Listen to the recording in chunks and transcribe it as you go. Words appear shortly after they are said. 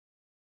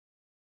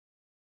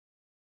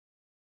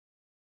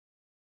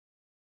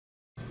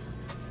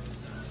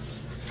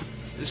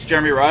This is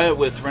Jeremy Riot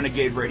with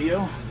Renegade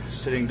Radio,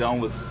 sitting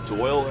down with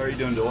Doyle. How are you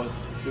doing, Doyle?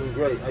 Doing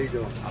great. How you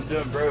doing? I'm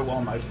doing very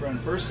well, my friend.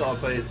 First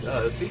off, I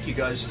think you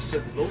guys just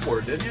hit the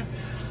Billboard, didn't you?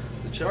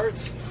 The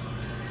charts?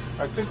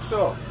 I think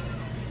so.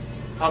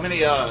 How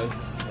many, I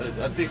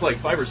think like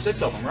 5 or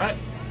 6 of them, right?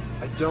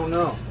 I don't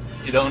know.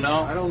 You don't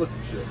know? I don't look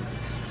at shit.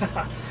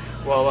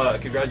 Well,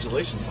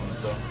 congratulations on it,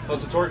 though.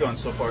 How's the tour going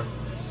so far?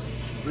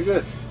 Pretty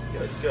good.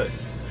 Good, good.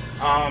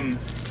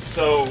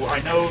 So I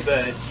know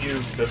that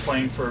you've been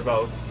playing for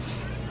about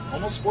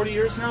almost 40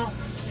 years now?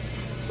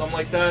 Something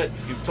like that?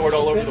 You've toured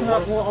all over the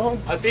world?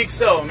 I think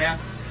so, man.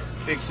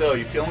 I think so.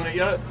 You feeling it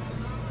yet?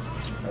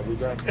 I'll be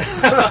back.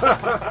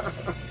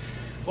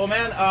 Well,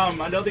 man,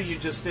 I know that you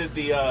just did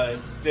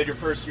your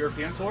first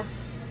European tour.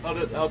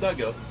 How'd that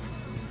go?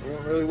 It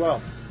went really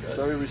well. Good.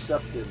 Very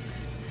receptive.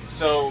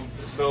 So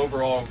the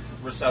overall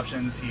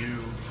reception to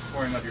you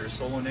touring under your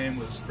solo name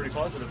was pretty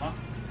positive, huh?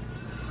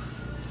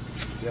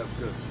 Yeah, it was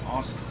good.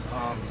 Awesome.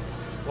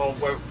 Well,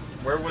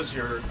 where was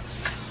your,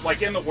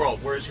 like in the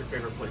world, where is your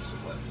favorite place to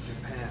play?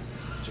 Japan.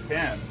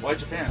 Japan. Why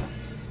Japan?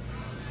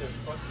 They're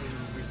fucking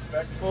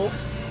respectful,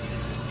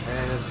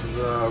 and it's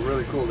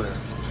really cool there.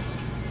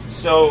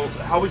 So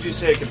how would you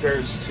say it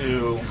compares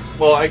to,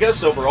 well, I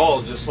guess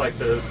overall, just like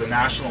the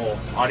national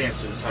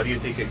audiences, how do you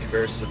think it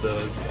compares to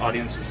the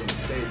audiences in the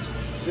States?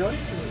 The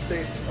audience in the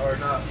States are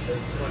not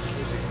as much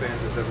music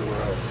fans as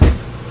everywhere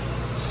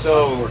else.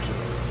 So,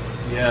 unfortunately.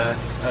 Yeah,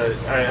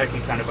 I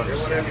can kind of They want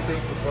understand.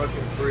 everything for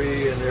fucking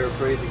free, and they're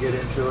afraid to get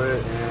into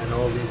it, and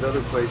all these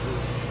other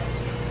places,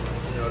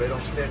 you know, they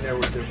don't stand there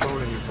with their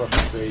phone in your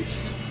fucking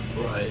face.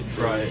 Right,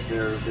 right.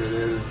 They're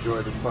there to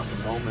enjoy the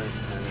fucking moment,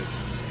 and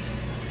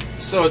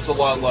it's... So it's a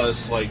lot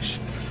less like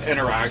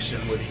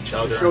interaction with each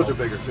other. The shows are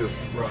bigger too.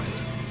 Right.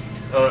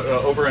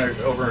 Over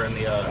in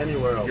the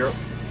Anywhere else. Europe.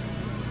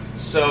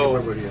 So,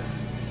 Anywhere but here.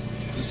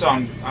 so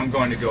I'm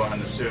going to go ahead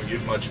and assume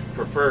you'd much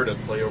prefer to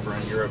play over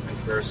in Europe in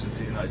comparison to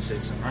the United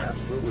States, then, right?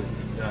 Absolutely.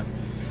 Yeah.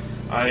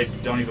 I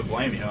don't even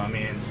blame you. I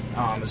mean,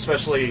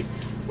 especially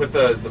with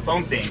the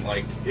phone thing,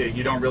 like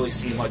you don't really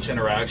see much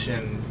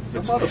interaction.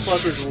 Some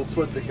motherfuckers will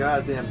put the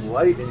goddamn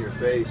light in your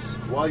face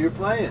while you're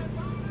playing,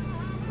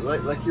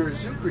 like you're a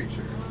zoo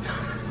creature.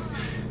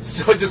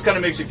 So it just kind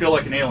of makes you feel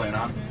like an alien,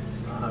 huh?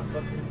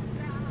 Fucking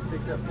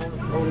take that phone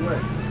and throw it away.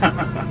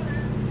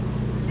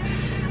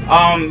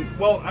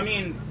 Well, I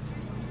mean,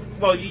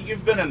 well,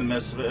 you've been in the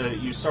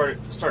Misfits. You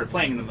started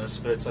playing in the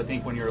Misfits, I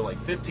think, when you were like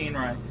 15,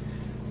 right?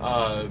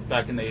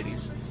 Back in the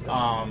 80s.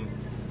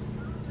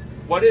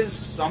 What is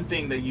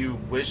something that you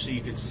wish that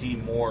you could see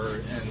more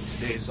in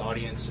today's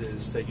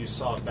audiences that you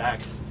saw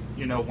back,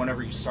 you know,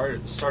 whenever you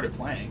started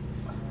playing?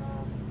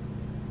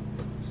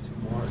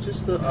 More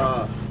just the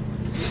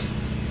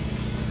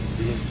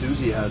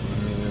enthusiasm. I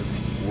mean,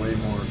 they're way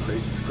more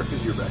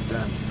crazier back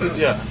then.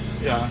 Yeah,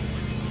 yeah.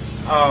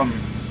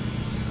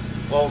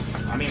 Well,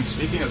 I mean,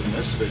 speaking of the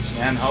Misfits,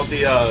 man, how'd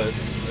the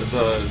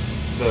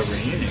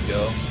reunion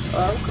go?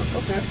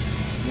 Okay.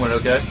 Went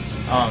okay?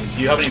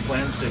 Do you have any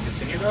plans to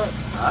continue that?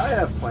 I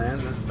have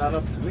plans. It's not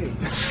up to me.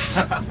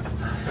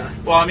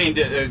 Well, I mean,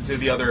 do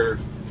the other,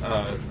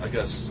 I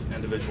guess,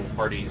 individual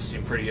parties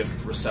seem pretty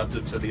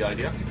receptive to the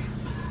idea?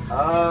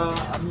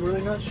 I'm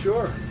really not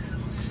sure.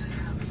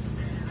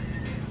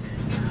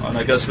 And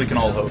I guess we can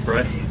all hope,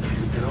 right?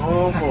 You can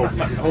all hope. You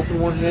can hope in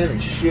one hand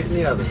and shit in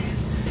the other.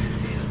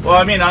 Well,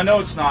 I mean, I know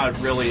it's not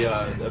really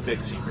a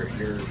big secret.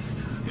 You're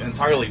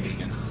entirely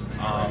vegan.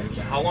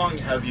 How long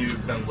have you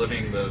been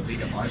living the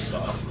vegan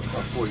lifestyle?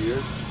 About 4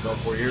 years. About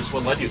 4 years.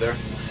 What led you there?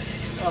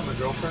 My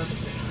girlfriend.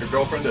 Your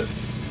girlfriend did.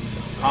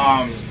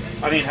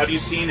 I mean, have you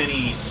seen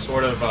any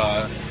sort of?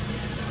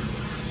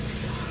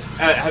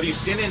 Have you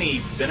seen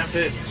any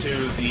benefit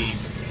to the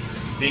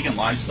vegan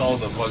lifestyle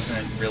that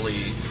wasn't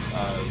really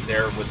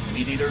there with the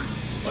meat eater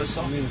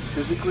lifestyle? I mean,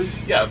 physically?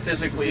 Yeah,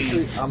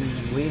 physically. I'm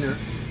leaner.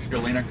 You're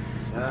leaner.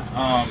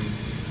 Yeah.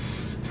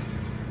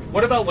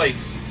 What about like,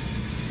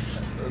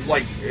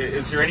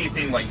 is there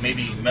anything like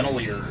maybe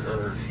mentally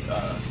or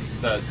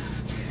that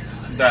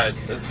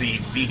the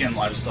vegan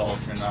lifestyle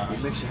can?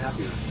 It makes you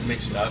happier. It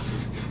makes you happy.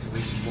 It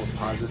makes you more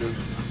positive.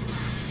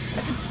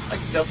 I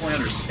can definitely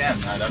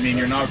understand that. I mean,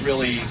 you're not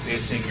really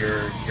basing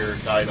your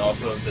diet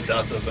off of the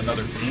death of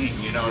another being.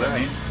 You know what I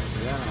mean?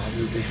 Yeah,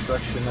 the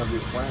destruction of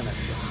your planet.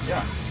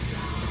 Yeah.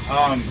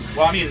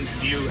 Well, I mean,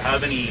 do you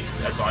have any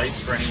advice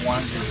for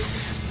anyone who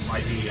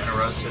might be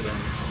interested in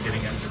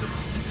getting into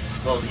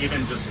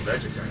even just the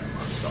vegetarian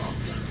lifestyle?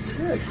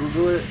 Yeah,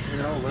 Google it. You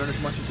know, learn as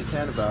much as you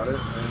can about it,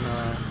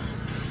 and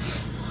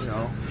you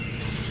know,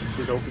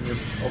 get open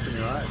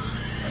your eyes.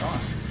 Right on.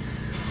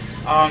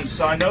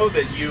 So I know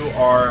that you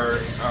are.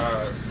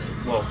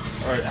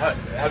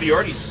 Have you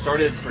already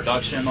started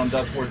production on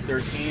Death Ward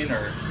 13,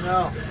 or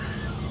no?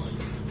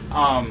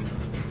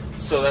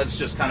 So that's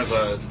just kind of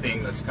a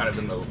thing that's kind of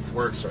in the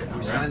works right now, We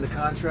right? signed the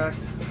contract.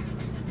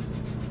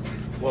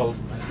 Well,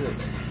 That's it.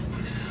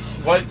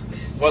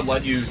 What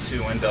led you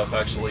to end up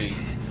actually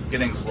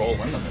getting the role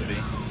in the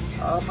movie?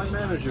 My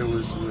manager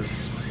was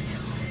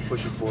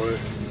pushing for it,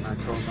 and I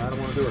told him I don't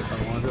want to do it. I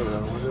don't want to do it. I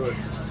don't want to do it.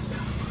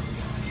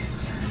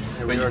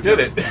 but you did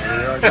it. We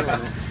are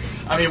doing it.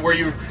 I mean, were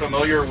you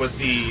familiar with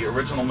the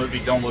original movie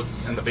Don't Look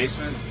in the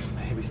Basement?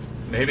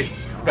 Maybe.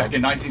 Back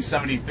in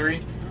 1973? I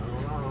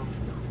don't know.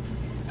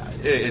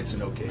 It's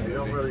an okay movie. I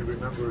don't really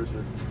remember that.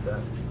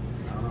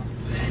 I don't know.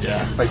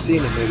 Yeah. If I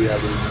seen it, maybe I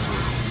would remember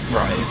it.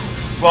 Right.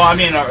 Well, I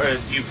mean,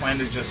 do you plan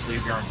to just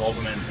leave your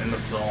involvement in the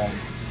film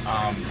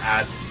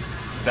at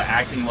the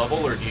acting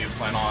level, or do you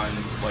plan on,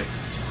 like,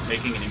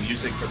 making any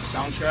music for the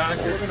soundtrack?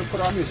 Well, we're going to put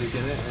our music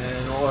in it,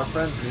 and all our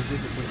friends' music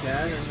if we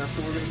can, and that's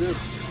what we're going to do.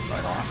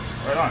 Right on.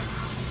 Right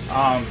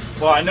on.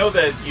 Well, I know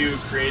that you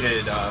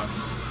created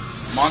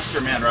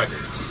Monster Man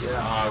Records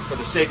for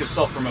the sake of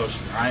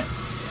self-promotion, right?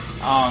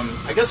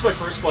 I guess my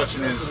first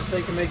question is... For the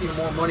sake of making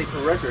more money per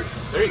record.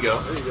 There you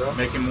go. There you go.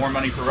 Making more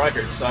money per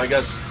record. So I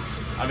guess,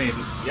 I mean,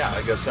 yeah,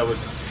 I guess that would...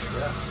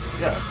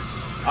 Yeah.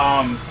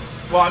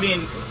 Well, I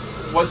mean,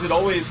 was it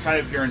always kind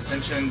of your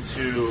intention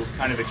to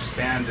kind of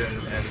expand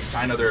and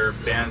sign other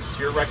bands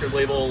to your record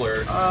label,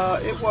 or...?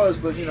 It was,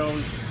 but, you know,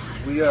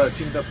 we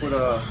teamed up with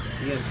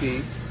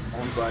EMP,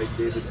 owned by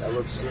David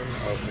Ellefson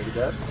of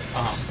Megadeth.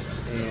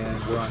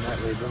 And we're on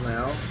that label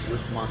now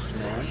with Monster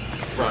Man.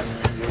 Right.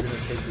 And we're going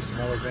to take the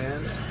smaller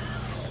bands,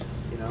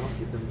 you know,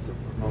 give them the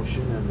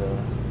promotion and the,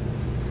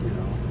 you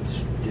know,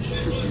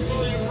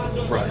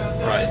 distribution. Right,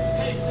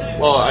 right.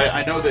 Well,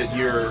 I know that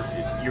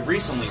you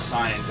recently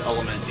signed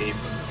Element A,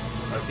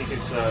 I think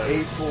it's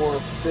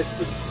A450.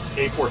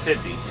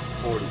 A450.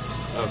 40.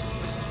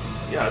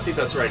 Yeah, I think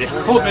that's right.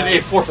 Element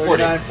A440.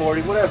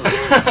 3940,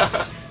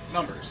 whatever.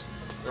 Numbers.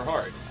 They're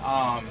hard.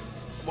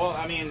 Well,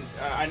 I mean,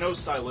 I know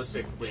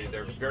stylistically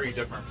they're very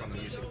different from the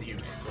music that you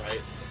make,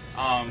 right?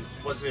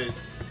 Was it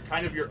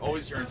kind of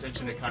always your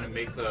intention to kind of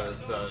make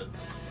the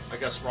I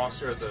guess,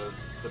 roster of the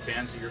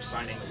bands that you're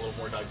signing a little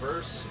more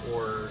diverse,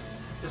 or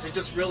is it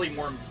just really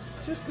more...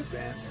 Just good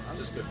bands.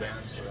 Just good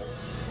bands.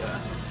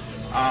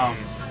 Yeah.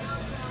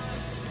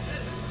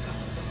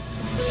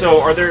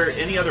 So, are there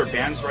any other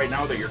bands right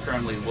now that you're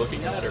currently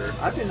looking at, or?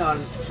 I've been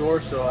on tour,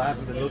 so I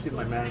haven't been looking.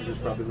 My manager's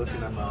probably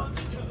looking. I'm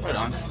right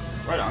on,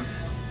 right on.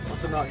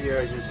 Once I'm out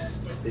here,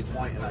 they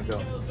point and I go.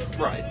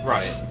 Right,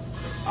 right.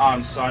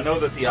 So I know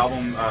that the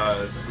album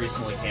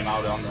recently came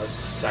out on the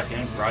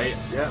 2nd, right?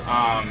 Yeah.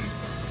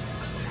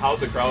 How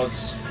the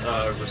crowds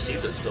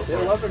received it so far?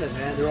 They're loving it,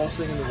 man. They're all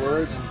singing the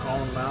words and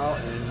calling them out,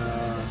 and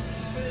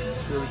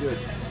it's really good.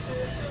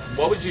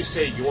 What would you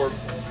say your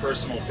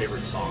personal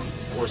favorite song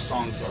or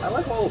songs are? I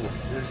like all of them.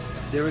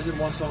 There isn't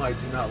one song I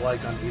do not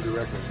like on either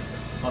record.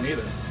 On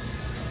either?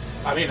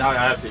 I mean, I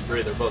have to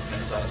agree. They're both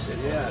fantastic.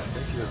 Yeah,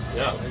 thank you.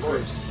 Yeah, of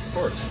course. Of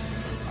course.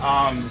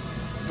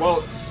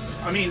 Well,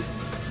 I mean,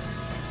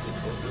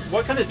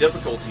 what kind of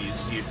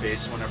difficulties do you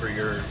face whenever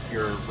you're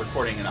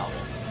recording an album?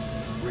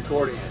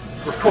 Recording it.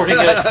 Recording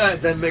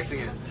it. Then mixing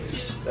it.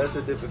 That's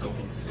the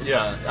difficulties.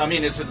 Yeah. I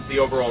mean, is it the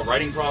overall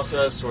writing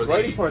process, or the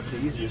writing part's the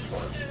easiest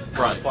part?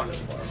 Right. The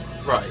funnest part.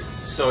 Right.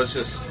 So it's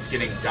just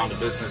getting down to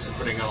business and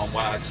putting it on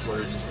wax,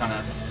 where it just kind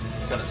of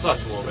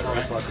sucks a little bit,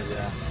 right?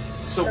 Yeah.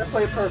 So you gotta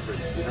play it perfect,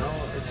 you know.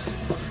 It's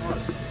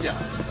hard. Yeah.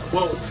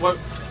 Well,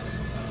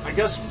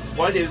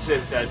 what is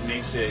it that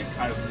makes it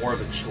kind of more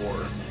of a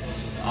chore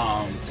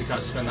to kind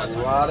of spend that time? It's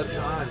a lot of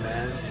time,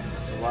 man.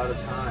 It's a lot of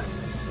time.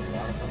 It's a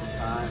lot of fucking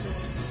time.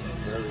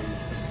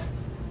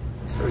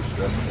 It's very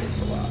stressful.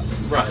 It's a lot.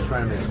 Right. Just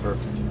trying to make it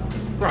perfect, you know.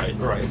 Right.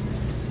 Right.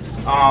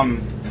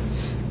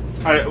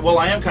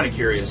 I am kind of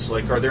curious.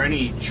 Like, are there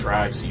any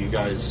tracks that you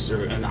guys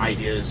and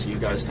ideas that you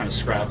guys kind of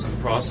scrapped in the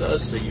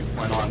process that you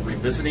plan on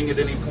revisiting at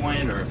any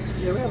point, or?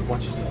 Yeah, we have a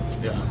bunch of stuff.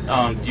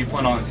 Yeah. Do you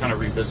plan on kind of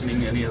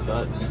revisiting any of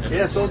that?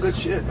 Yeah, it's all good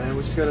shit, man.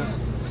 We just gotta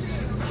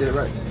get it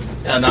right.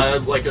 And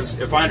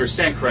if I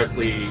understand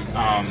correctly,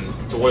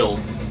 Doyle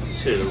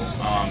 2,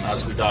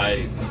 As We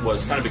Die,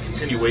 was kind of a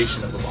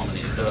continuation of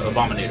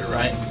Abominator,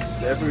 right?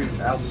 Every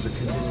album's a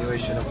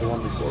continuation of the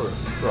one before it.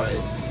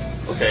 Right.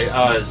 Okay,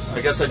 I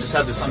guess I just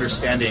had this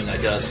understanding, I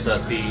guess,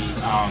 that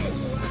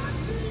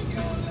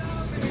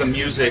the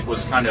music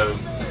was kind of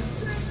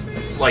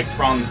like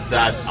from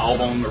that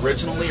album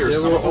originally, or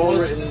some of it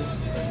was? They were all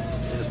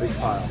written in a big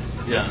pile.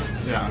 Yeah,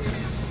 yeah.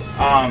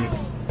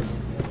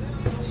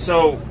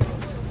 So,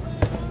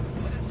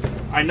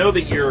 I know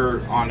that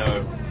you're on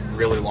a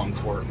really long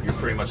tour. You're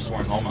pretty much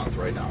touring all month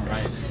right now,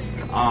 right?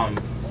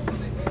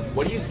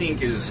 What do you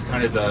think is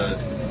kind of the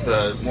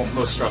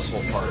most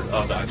stressful part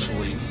of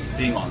actually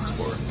being on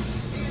tour?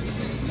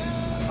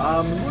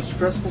 The most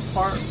stressful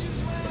part?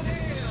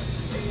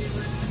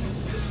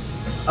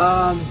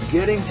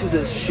 Getting to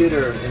the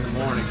shitter in the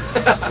morning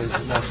is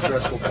the most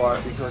stressful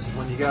part, because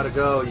when you gotta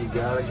go, you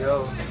gotta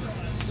go.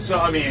 So,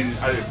 I mean,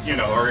 are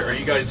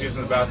you guys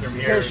using the bathroom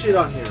here? You can't shit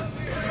on here.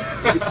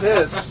 You can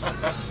piss,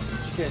 but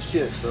you can't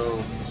shit,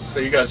 so... So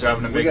you guys are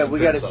having to make some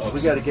pit stops.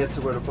 We gotta get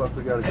to where the fuck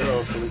we gotta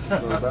go so we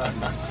can go back.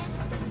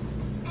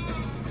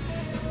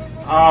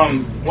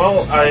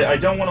 Well, I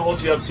don't want to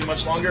hold you up too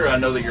much longer. I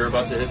know that you're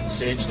about to hit the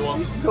stage, Doyle.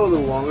 You can go a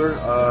little longer.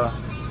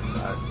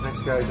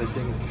 Next guy's, I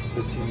think,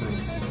 15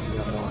 minutes.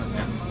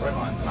 Yeah, right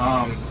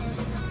on.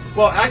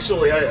 Well,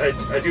 actually,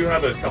 I do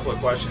have a couple of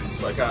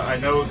questions. Like, I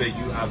know that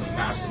you have a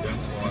massive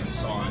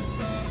influence on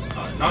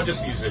not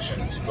just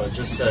musicians, but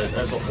just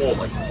as a whole,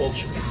 like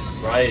culture,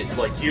 right?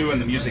 Like you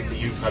and the music that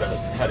you've had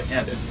a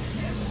hand in.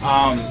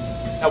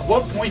 At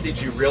what point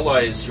did you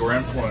realize your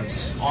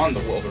influence on the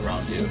world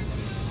around you?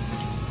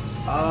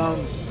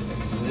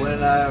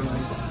 When I'm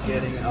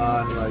getting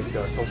on like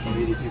social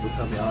media, people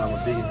tell me, "Oh, I'm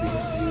a big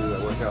influence to you.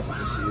 I work out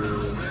because of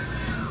you.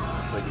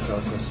 I play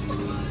guitar because of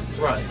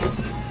you." Right.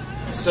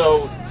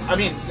 So, I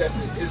mean,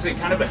 is it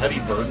kind of a heavy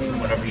burden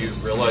whenever you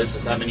realize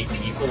that many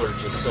people are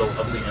just so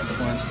heavily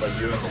influenced by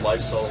you and the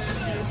lifestyles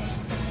that you?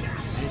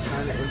 I ain't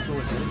trying to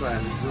influence anybody.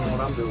 I'm just doing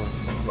what I'm doing.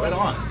 Right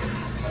on.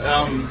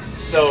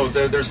 So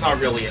there's not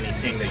really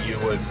anything that you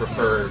would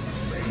prefer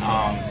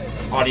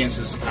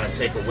audiences to kind of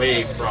take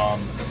away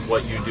from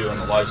what you do in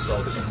the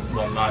lifestyle.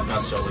 Well, not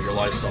necessarily your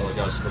lifestyle, I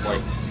guess, but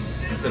like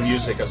the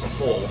music as a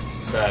whole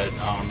that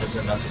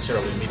isn't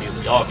necessarily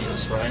immediately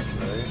obvious, right?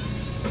 Right.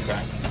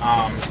 Okay.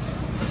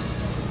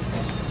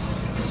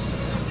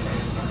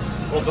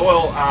 Well,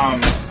 Doyle,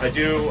 I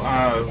do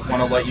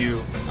want to let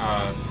you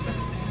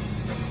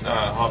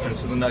hop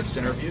into the next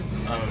interview,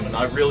 and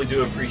I really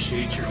do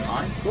appreciate your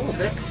time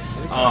today.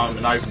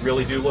 And I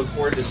really do look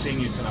forward to seeing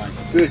you tonight.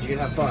 Good, you can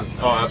have fun.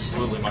 Oh,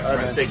 absolutely, my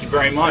friend. Right, thank you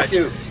very much.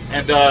 Thank you.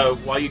 And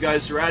while you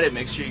guys are at it,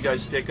 make sure you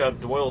guys pick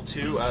up Doyle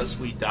 2 As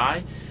We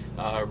Die,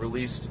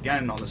 released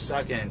again on the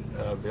 2nd,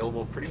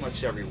 available pretty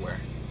much everywhere.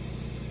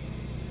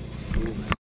 Cool, man.